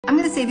I'm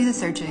gonna save you the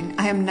searching.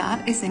 I am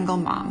not a single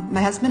mom.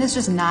 My husband is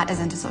just not as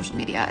into social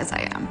media as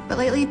I am. But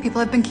lately, people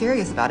have been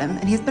curious about him,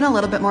 and he's been a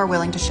little bit more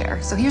willing to share.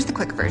 So here's the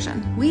quick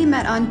version. We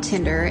met on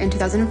Tinder in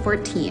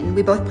 2014.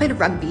 We both played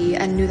rugby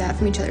and knew that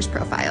from each other's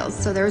profiles,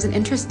 so there was an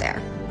interest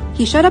there.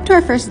 He showed up to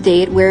our first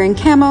date wearing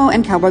camo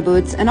and cowboy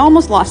boots and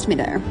almost lost me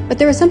there. But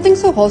there was something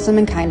so wholesome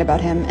and kind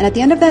about him, and at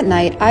the end of that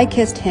night, I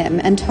kissed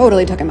him and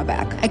totally took him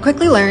aback. I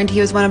quickly learned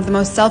he was one of the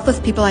most selfless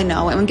people I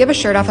know and would give a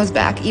shirt off his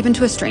back, even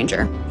to a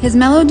stranger. His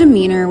mellow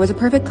demeanor was a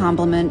perfect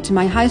compliment to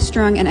my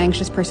high-strung and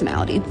anxious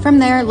personality. From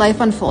there, life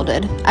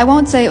unfolded. I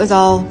won't say it was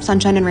all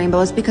sunshine and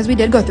rainbows because we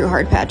did go through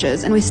hard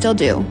patches, and we still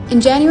do.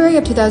 In January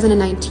of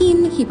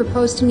 2019, he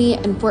proposed to me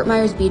in Fort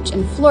Myers Beach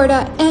in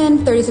Florida,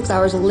 and 36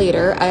 hours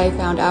later, I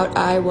found out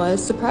I was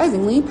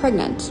surprisingly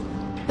pregnant.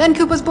 Then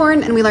Coop was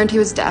born and we learned he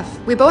was deaf.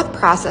 We both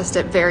processed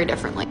it very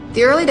differently.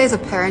 The early days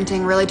of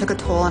parenting really took a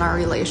toll on our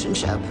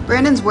relationship.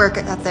 Brandon's work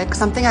ethic,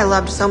 something I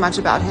loved so much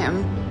about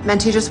him,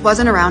 meant he just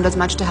wasn't around as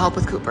much to help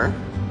with Cooper.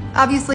 Obviously,